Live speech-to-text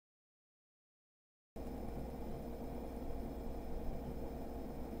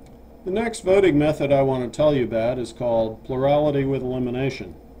The next voting method I want to tell you about is called plurality with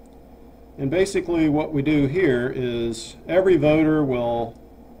elimination. And basically what we do here is every voter will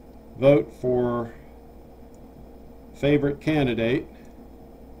vote for favorite candidate,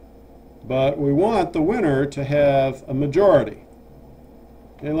 but we want the winner to have a majority.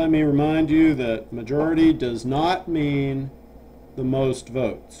 And let me remind you that majority does not mean the most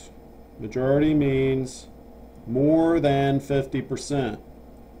votes. Majority means more than 50%.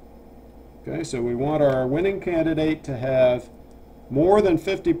 Okay, so we want our winning candidate to have more than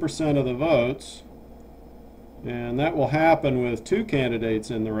 50% of the votes, and that will happen with 2 candidates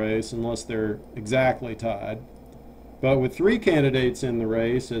in the race unless they're exactly tied. But with 3 candidates in the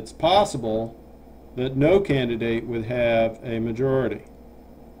race, it's possible that no candidate would have a majority.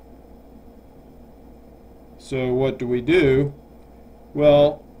 So what do we do?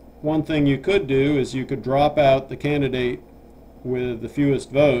 Well, one thing you could do is you could drop out the candidate with the fewest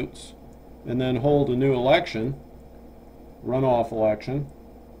votes and then hold a new election, runoff election.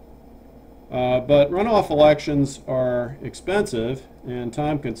 But runoff elections are expensive and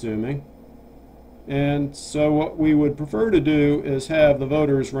time-consuming, and so what we would prefer to do is have the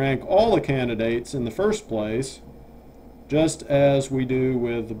voters rank all the candidates in the first place, just as we do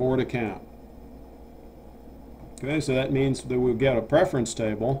with the board account. Okay, so that means that we'll get a preference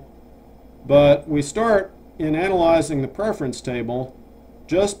table, but we start in analyzing the preference table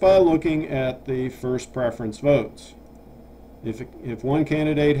just by looking at the first preference votes. If one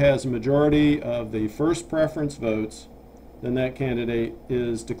candidate has a majority of the first preference votes, then that candidate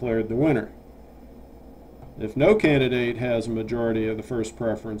is declared the winner. If no candidate has a majority of the first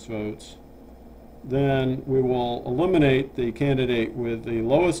preference votes, then we will eliminate the candidate with the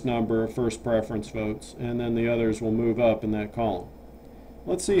lowest number of first preference votes, and then the others will move up in that column.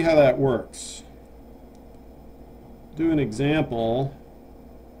 Let's see how that works. Do an example.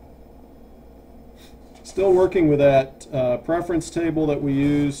 Still working with that preference table that we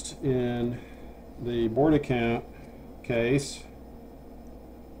used in the board account case.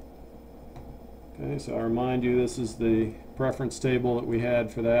 Okay, so I remind you this is the preference table that we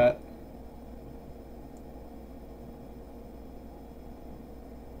had for that.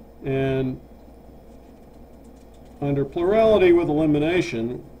 And under plurality with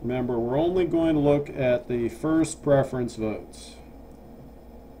elimination, remember we're only going to look at the first preference votes.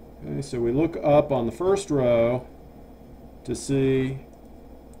 Okay, so we look up on the first row to see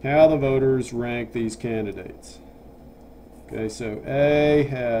how the voters rank these candidates. Okay, so A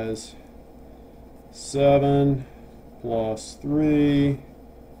has 7 plus 3,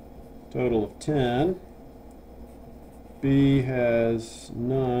 total of 10. B has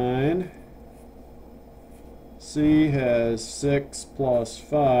 9. C has 6 plus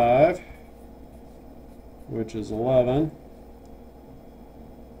 5, which is 11.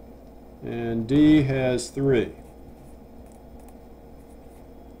 And D has 3.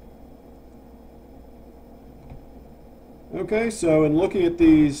 Okay, so in looking at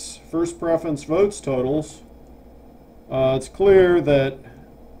these first preference votes totals, it's clear that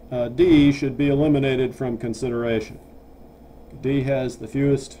D should be eliminated from consideration. D has the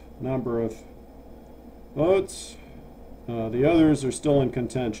fewest number of votes. The others are still in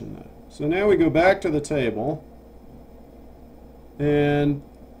contention though. So now we go back to the table, and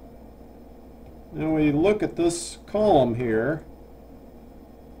now we look at this column here.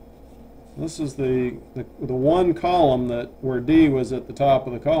 This is the one column where D was at the top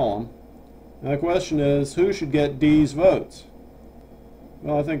of the column. Now the question is, who should get D's votes?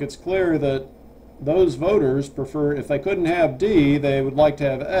 Well, I think it's clear that those voters prefer, if they couldn't have D, they would like to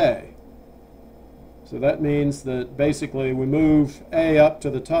have A. So that means that basically we move A up to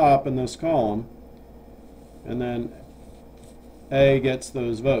the top in this column, and then A gets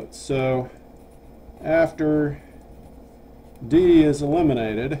those votes. So after D is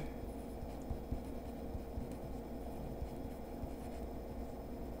eliminated,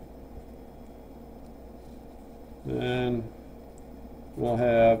 then we'll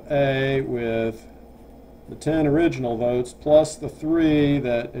have A with the 10 original votes plus the 3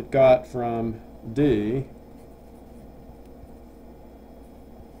 that it got from D.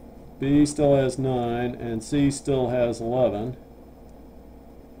 B still has 9 and C still has 11.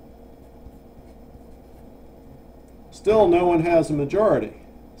 Still no one has a majority.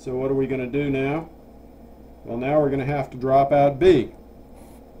 So what are we going to do now? Well, now we're going to have to drop out B.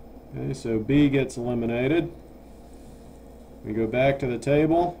 Okay, so B gets eliminated. We go back to the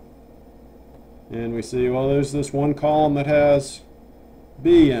table and we see, well, there's this one column that has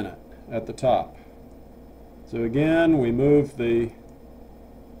B in it at the top. So again, we move the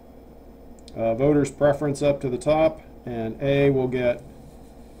voter's preference up to the top, and A will get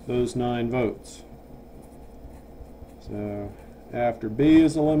those 9 votes. So after B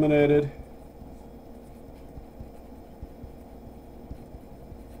is eliminated,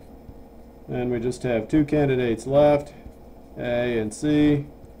 and we just have 2 candidates left, A and C.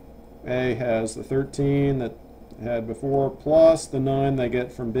 A has the 13 that it had before, plus the 9 they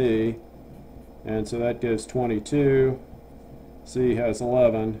get from B, and so that gives 22. C has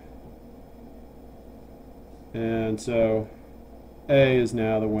 11, and so A is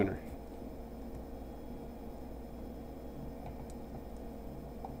now the winner.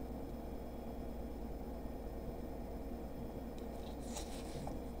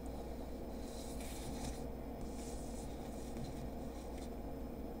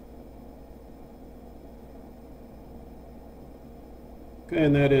 Okay,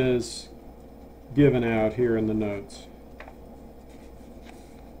 and that is given out here in the notes.